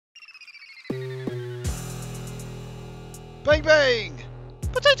Bang bang!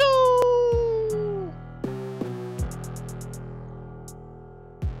 Potato!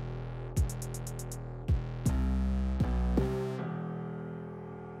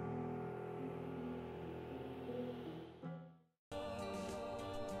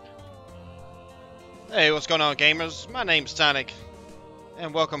 Hey, what's going on, gamers? My name's Sonic,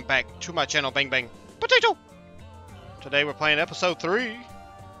 and welcome back to my channel, Bang Bang Potato! Today we're playing episode 3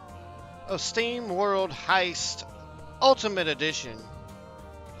 of SteamWorld Heist Ultimate Edition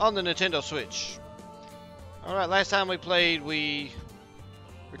on the Nintendo Switch. Alright, last time we played, we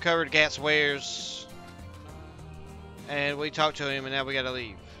recovered Gat's wares, and we talked to him, and now we gotta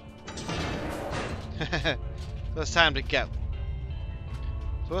leave. So it's time to go.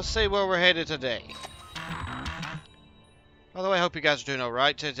 So let's see where we're headed today. By the way, I hope you guys are doing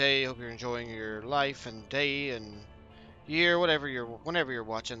alright today. Hope you're enjoying your life and day and year, whenever you're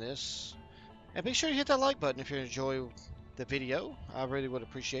watching this. And be sure to hit that like button if you enjoy the video. I really would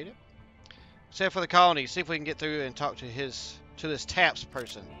appreciate it. Except for the colony, see if we can get through and talk to this Taps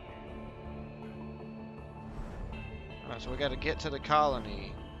person. Alright, so we gotta get to the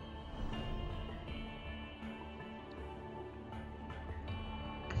colony.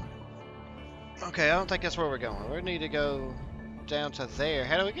 Okay, I don't think that's where we're going. We need to go down to there.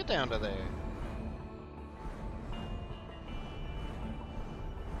 How do we get down to there?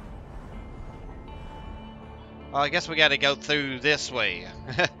 Well, I guess we got to go through this way.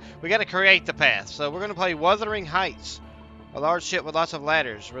 We got to create the path. So we're going to play Wuthering Heights. A large ship with lots of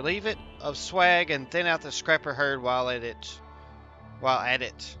ladders. Relieve it of swag and thin out the scrapper herd while at it.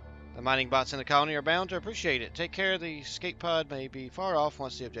 The mining bots in the colony are bound to appreciate it. Take care, the escape pod may be far off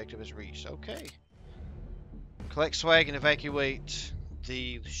once the objective is reached. Okay. Collect swag and evacuate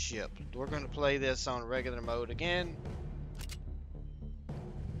the ship. We're going to play this on regular mode again.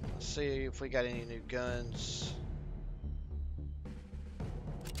 Let's see if we got any new guns.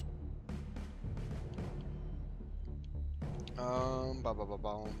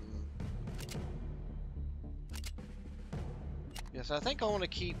 Yes, I think I want to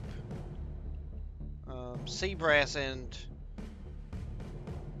keep Sea Brass and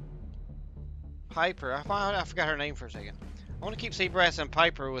Piper. I forgot her name for a second. I want to keep Sea Brass and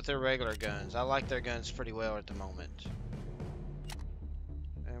Piper with their regular guns. I like their guns pretty well at the moment.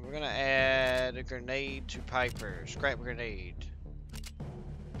 And we're going to add a grenade to Piper. Scrap grenade.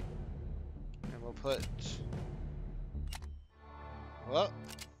 And we'll put... Well,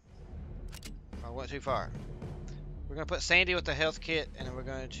 I went too far. We're going to put Sandy with the health kit, and then we're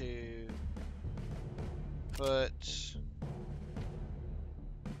going to put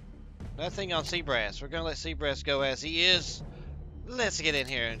nothing on Sea Brass. We're going to let Sea Brass go as he is. Let's get in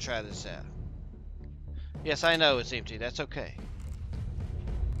here and try this out. Yes, I know it's empty. That's okay.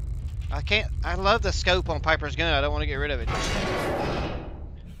 I love the scope on Piper's gun. I don't want to get rid of it.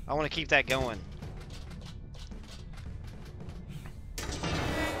 I want to keep that going.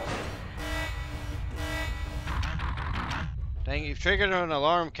 Dang, you've triggered an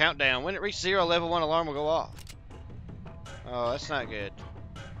alarm countdown. When it reaches 0, level 1 alarm will go off. Oh, that's not good.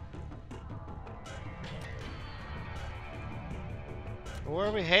 Where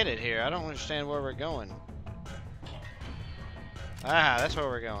are we headed here? I don't understand where we're going. Ah, that's where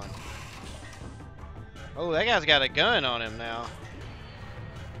we're going. Oh, that guy's got a gun on him now.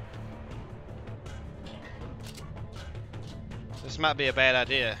 This might be a bad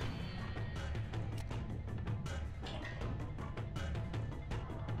idea.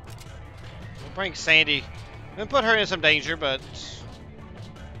 We'll bring Sandy and put her in some danger, but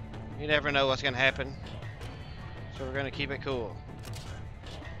you never know what's going to happen. So we're going to keep it cool.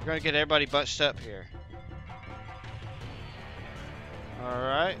 We're going to get everybody bunched up here.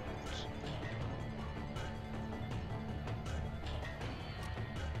 Alright.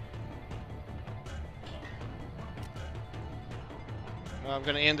 I'm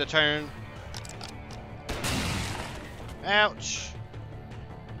going to end the turn. Ouch.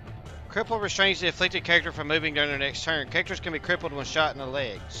 Cripple restrains the afflicted character from moving during their next turn. Characters can be crippled when shot in the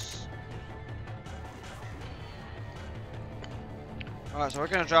legs. Alright, so we're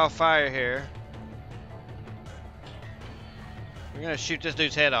going to draw fire here. We're going to shoot this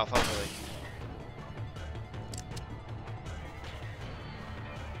dude's head off, hopefully.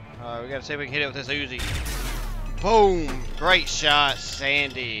 Alright, we got to see if we can hit it with this Uzi. Boom! Great shot,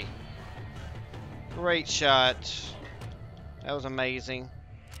 Sandy. Great shot. That was amazing.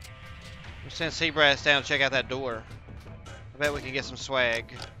 We'll send Sea Brass down to check out that door. I bet we can get some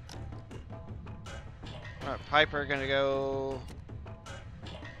swag. Alright, Piper going to go...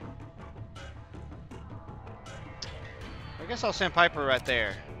 I guess I'll send Piper right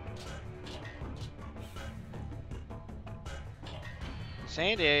there.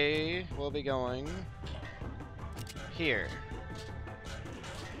 Sandy will be going here.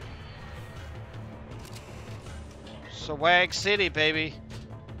 Swag City, baby.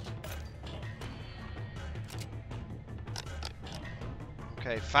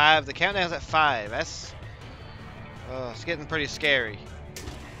 Okay, 5. The countdown's at 5. That's... it's getting pretty scary.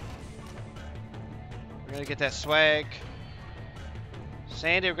 We're gonna get that swag.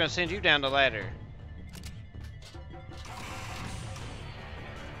 Sandy, we're gonna send you down the ladder.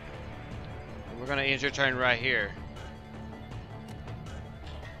 And we're gonna end your turn right here.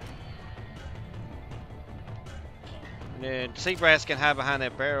 And then Seabrass can hide behind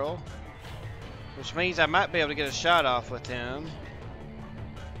that barrel, which means I might be able to get a shot off with him.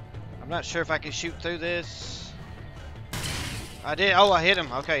 I'm not sure if I can shoot through this. I did. Oh, I hit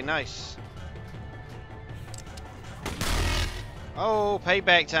him. Okay, nice. Oh,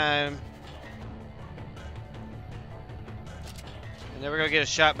 payback time. And then we're going to get a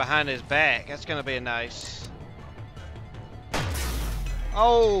shot behind his back. That's going to be a nice.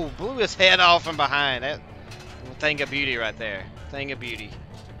 Oh, blew his head off from behind. That thing of beauty right there. Thing of beauty.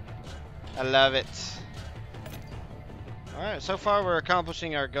 I love it. Alright, so far we're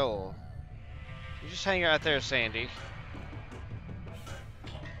accomplishing our goal. You just hang right there, Sandy.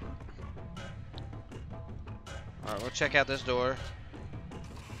 Alright, we'll check out this door.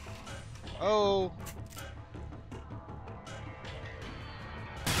 Oh!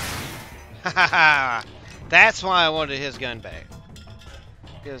 Haha! That's why I wanted his gun back.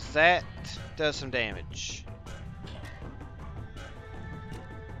 Because that does some damage.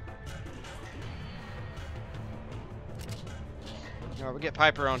 Alright, we'll get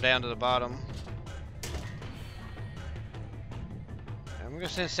Piper on down to the bottom. And we're going to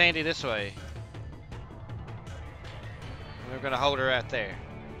send Sandy this way. And we're going to hold her out there.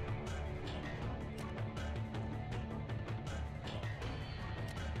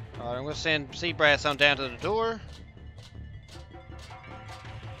 Alright, I'm going to send Seabrass on down to the door.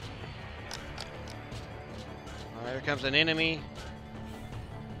 Alright, here comes an enemy.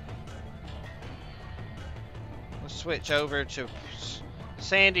 Let's switch over to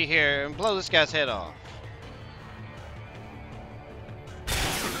Sandy here and blow this guy's head off.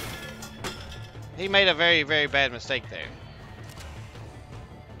 He made a very, very bad mistake there.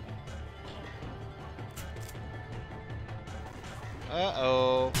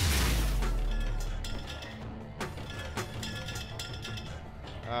 Uh-oh.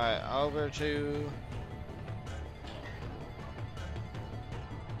 Alright, over to...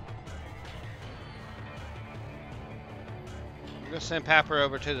 I'm gonna send Piper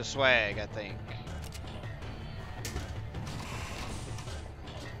over to the swag, I think.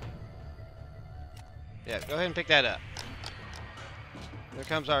 Yeah, go ahead and pick that up. There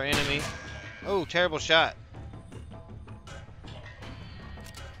comes our enemy. Oh, terrible shot.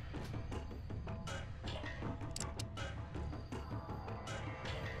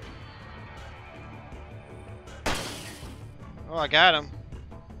 Oh, I got him.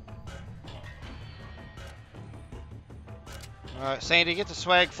 Alright, Sandy, get the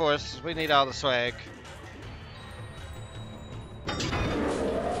swag for us. We need all the swag.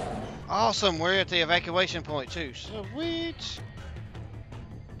 Awesome, we're at the evacuation point too. Sweet.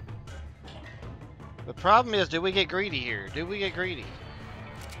 The problem is, do we get greedy here? Do we get greedy?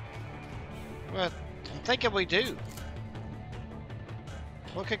 Well, I'm thinking we do.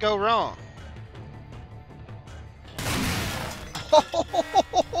 What could go wrong?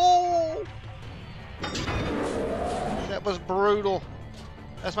 That was brutal.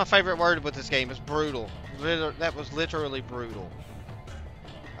 That's my favorite word with this game. It's brutal. That was literally brutal.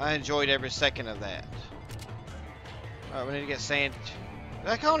 I enjoyed every second of that. Alright, we need to get Sandy.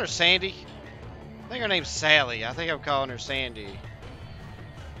 Did I call her Sandy? I think her name's Sally. I think I'm calling her Sandy.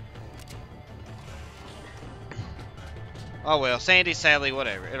 Oh well, Sandy, Sally,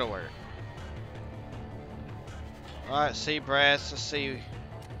 whatever. It'll work. Alright, Seabrass, let's see.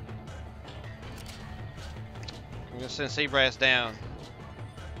 I'm gonna send Seabrass down.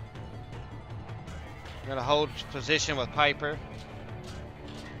 I'm gonna hold position with Piper.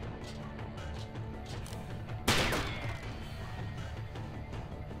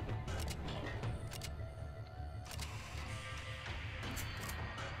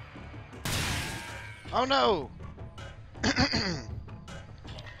 Oh no! Well,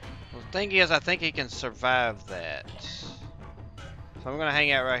 the thing is, I think he can survive that. So I'm gonna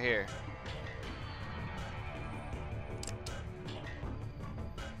hang out right here.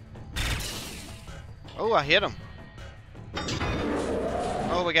 Oh, I hit him.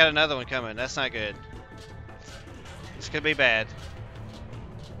 Oh, we got another one coming. That's not good. This could be bad.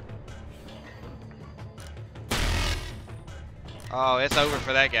 Oh, it's over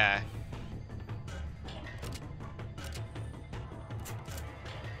for that guy.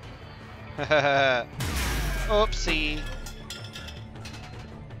 Oopsie.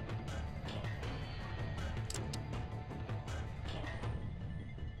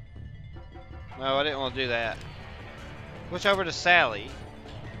 No, I didn't want to do that. Switch over to Sally.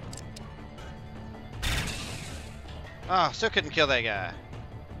 Oh, still couldn't kill that guy.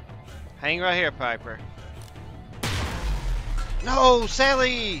 Hang right here, Piper. No,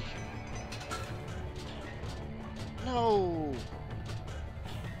 Sally! No!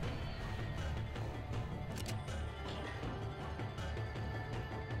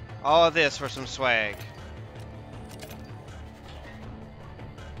 All of this for some swag.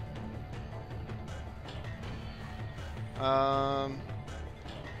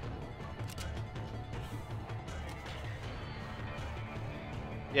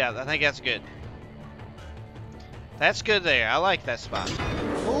 Yeah, I think that's good. That's good there. I like that spot.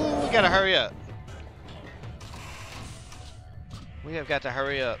 Ooh, we gotta hurry up. We have got to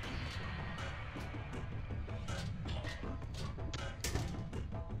hurry up.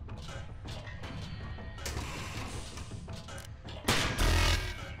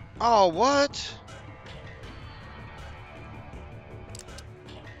 Oh, what?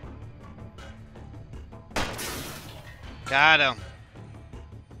 Got him.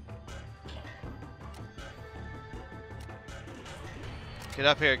 Get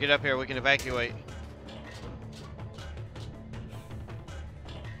up here, get up here. We can evacuate.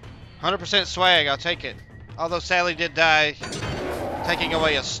 100% swag, I'll take it. Although Sally did die, taking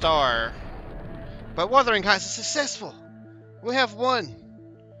away a star. But Wuthering Heights is successful. We have won.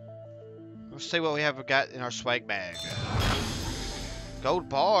 Let's see what we have got in our swag bag. Gold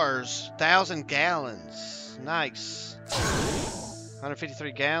bars, 1,000 gallons. Nice.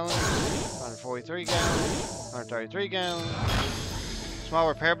 153 gallons, 143 gallons, 133 gallons. Small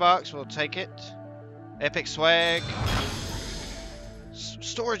repair box, we'll take it. Epic swag.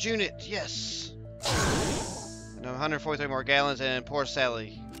 Storage unit, yes. And 143 more gallons, and poor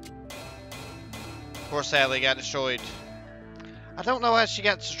Sally. Poor Sally got destroyed. I don't know how she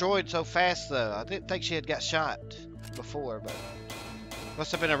got destroyed so fast, though. I didn't think she had got shot before, but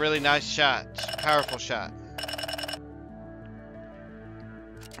must have been a really nice shot. Powerful shot.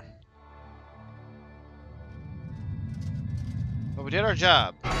 But we did our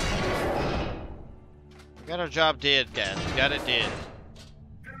job. We got our job did, guys. We got it did.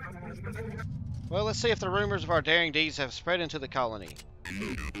 Well, let's see if the rumors of our daring deeds have spread into the colony.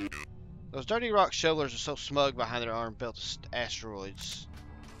 Those dirty rock shovelers are so smug behind their arm-built asteroids.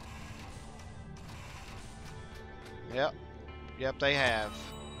 Yep. Yep, they have.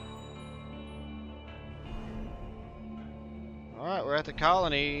 Alright, we're at the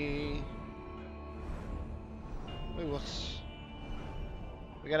colony. Ooh, what's...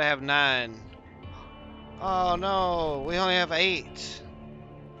 We gotta have 9. Oh no, we only have 8.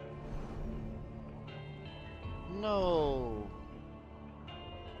 No.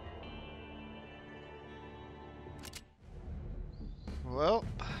 Well,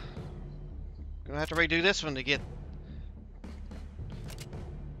 gonna have to redo this one to get...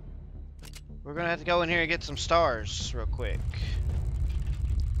 We're gonna have to go in here and get some stars real quick.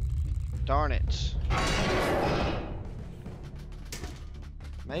 Darn it.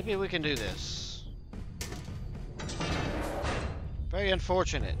 Maybe we can do this. Very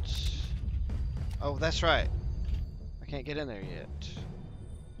unfortunate. Oh, that's right. I can't get in there yet.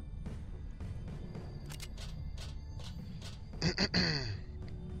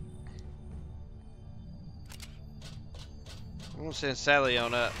 I'm gonna send Sally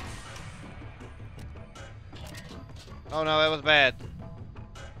on up. Oh no, that was bad.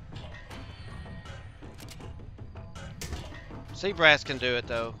 Seabrass can do it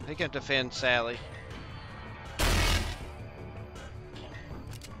though. He can defend Sally.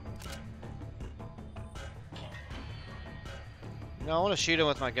 No, I want to shoot him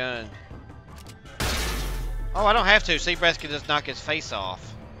with my gun. Oh, I don't have to. Seabrass can just knock his face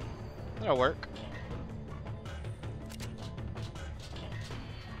off. That'll work.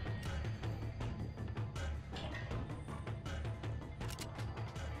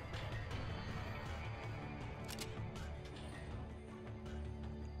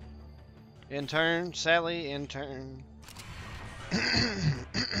 Intern, Sally, intern.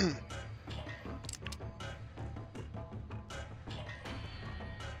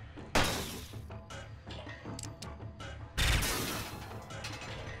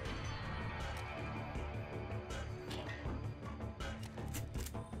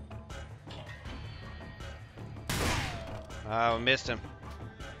 Oh, missed him.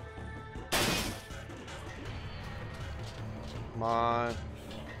 Come on.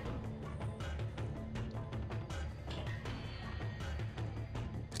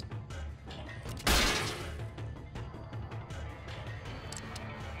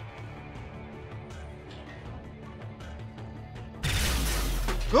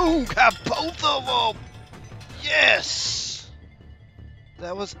 Boom! Got both of them! Yes!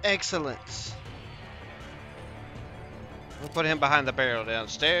 That was excellent. We'll put him behind the barrel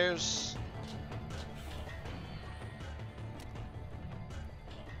downstairs.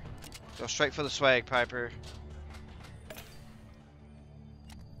 Go straight for the swag, Piper.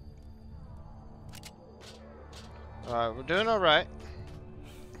 Alright, we're doing alright.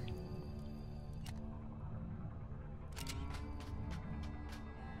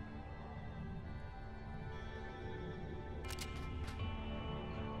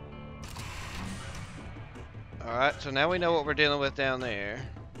 Alright, so now we know what we're dealing with down there.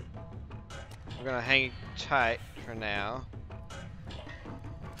 We're gonna hang tight for now.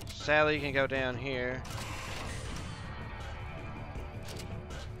 Sally can go down here.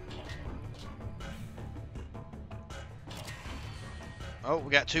 Oh,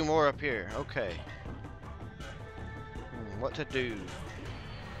 we got two more up here. Okay. What to do?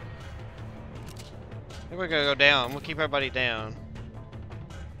 I think we're gonna go down. We'll keep everybody down.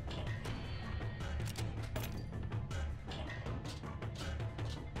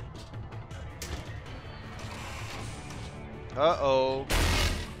 Uh-oh.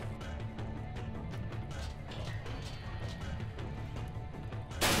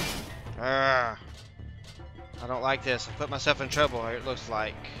 I don't like this. I put myself in trouble, it looks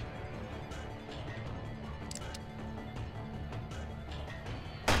like.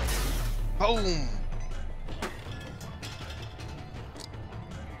 Boom!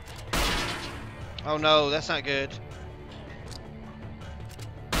 Oh no, that's not good.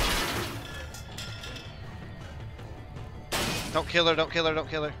 Don't kill her, don't kill her, don't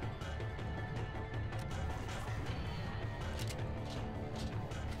kill her.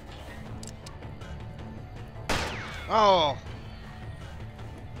 Oh!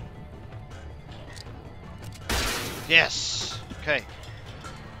 Yes! Okay.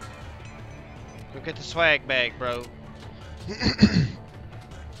 Go get the swag bag, bro.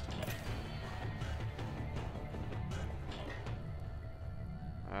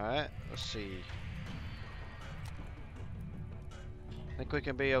 Alright, let's see. I think we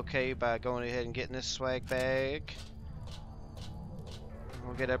can be okay by going ahead and getting this swag bag.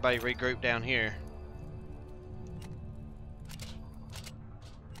 We'll get everybody regrouped down here.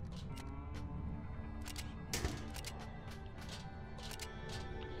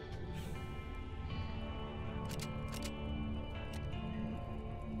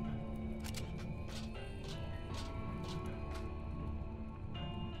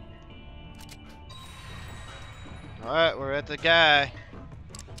 Alright, we're at the guy.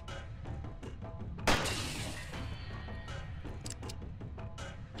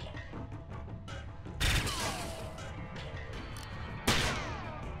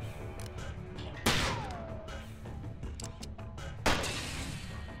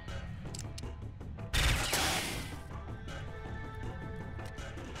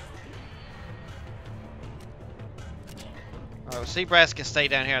 Oh, Seabrass can stay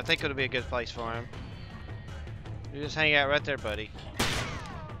down here. I think it'll be a good place for him. You just hang out right there, buddy.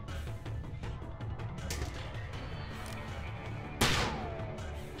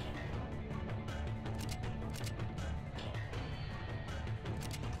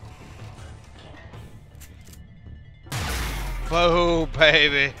 Whoa,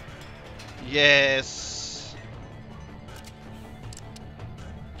 baby. Yes.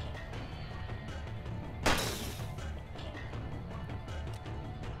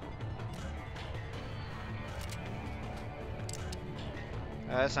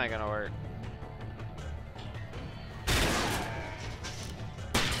 That's not gonna work.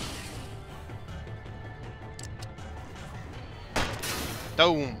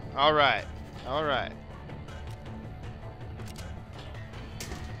 Boom. All right. All right.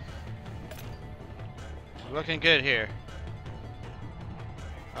 Looking good here.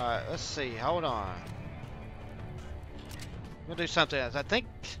 All right. Let's see. Hold on. We'll do something else. I think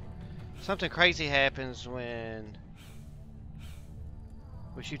something crazy happens when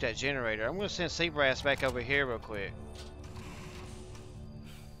we shoot that generator. I'm gonna send Seabrass back over here real quick.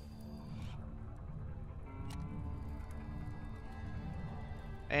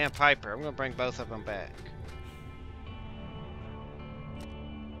 And Piper. I'm gonna bring both of them back.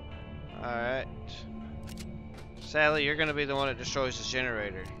 Alright. Sally, you're gonna be the one that destroys this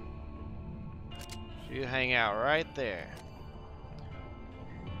generator. So you hang out right there.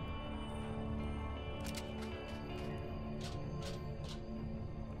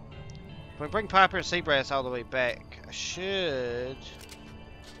 we bring Piper and Seabrass all the way back, I should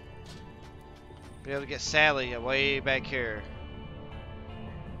be able to get Sally way back here.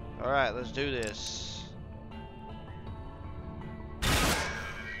 Alright, let's do this.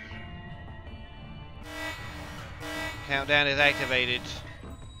 Countdown is activated.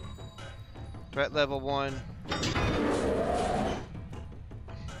 Threat level 1.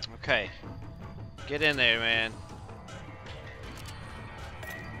 Okay. Get in there, man.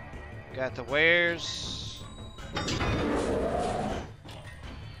 Got the wares.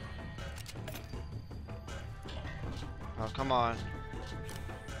 Oh, come on.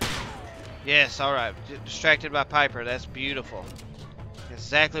 Yes, alright. Distracted by Piper. That's beautiful.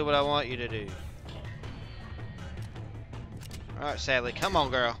 Exactly what I want you to do. Alright, Sally. Come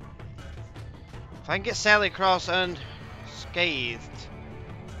on, girl. If I can get Sally across unscathed,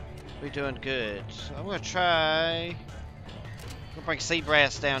 we're doing good. So I'm going to try... I'm going to bring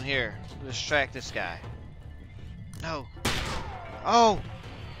Seabrass down here. Distract this guy. No. Oh!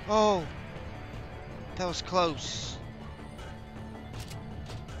 Oh! That was close.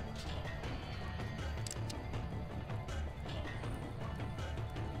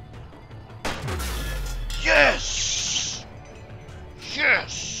 Yes!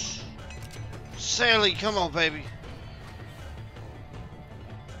 Yes! Sally, come on, baby.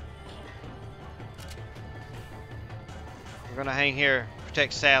 We're gonna hang here,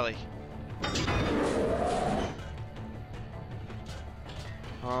 protect Sally.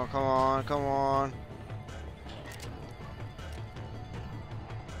 Oh, come on, come on.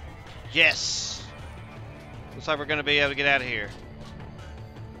 Yes! Looks like we're gonna be able to get out of here.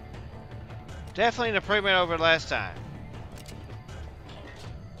 Definitely an improvement over last time.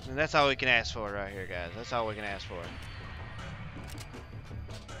 And that's all we can ask for right here, guys. That's all we can ask for.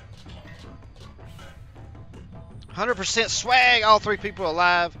 "100% swag, all 3 people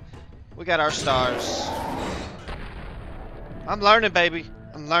alive. We got our stars. I'm learning, baby.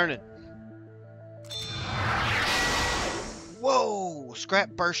 I'm learning." Whoa! Scrap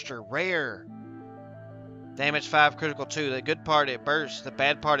Burster, rare. Damage 5, critical 2. The good part, it bursts. The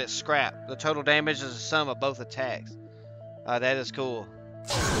bad part, it's scrap. The total damage is the sum of both attacks. That is cool.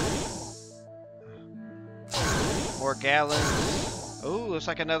 More gallons. Ooh, looks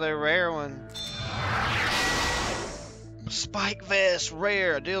like another rare one. Spike Vest,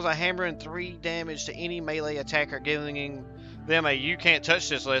 rare. Deals a hammering 3 damage to any melee attacker, giving them a "you can't touch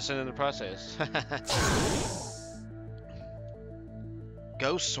this" lesson in the process.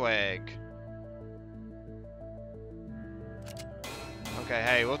 Ghost swag. Okay,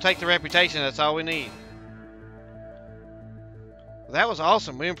 hey, we'll take the reputation. That's all we need. Well, that was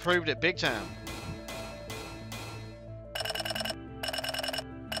awesome. We improved it big time.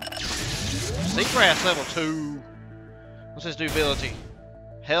 Seagrass level 2. What's his new ability?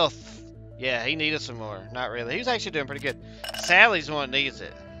 Health. Yeah, he needed some more. Not really. He was actually doing pretty good. Sally's the one that needs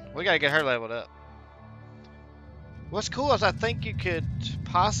it. We gotta get her leveled up. What's cool is I think you could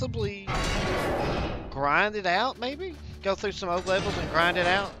possibly grind it out, maybe? Go through some old levels and grind it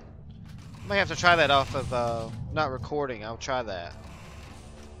out. May have to try that off of not recording. I'll try that.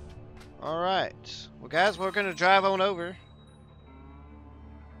 Alright. Well, guys, we're going to drive on over.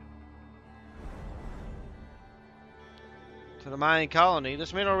 To the mining colony.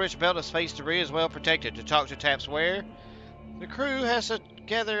 This mineral-rich belt of space debris is well protected. To talk to Tap's Ware, the crew has to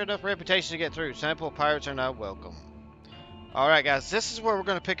gather enough reputation to get through. Sample pirates are not welcome. Alright, guys. This is where we're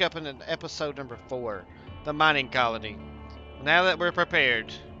going to pick up in episode number 4. The mining colony. Now that we're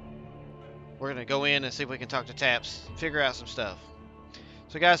prepared, we're going to go in and see if we can talk to Taps, figure out some stuff.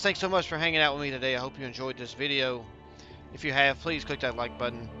 So guys, thanks so much for hanging out with me today. I hope you enjoyed this video. If you have, please click that like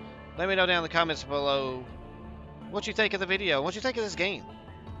button. Let me know down in the comments below what you think of the video, what you think of this game,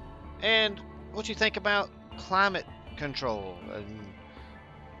 and what you think about climate control and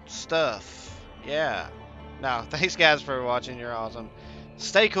stuff. Yeah. Now, thanks guys for watching. You're awesome.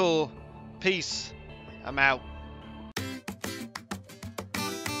 Stay cool. Peace. I'm out.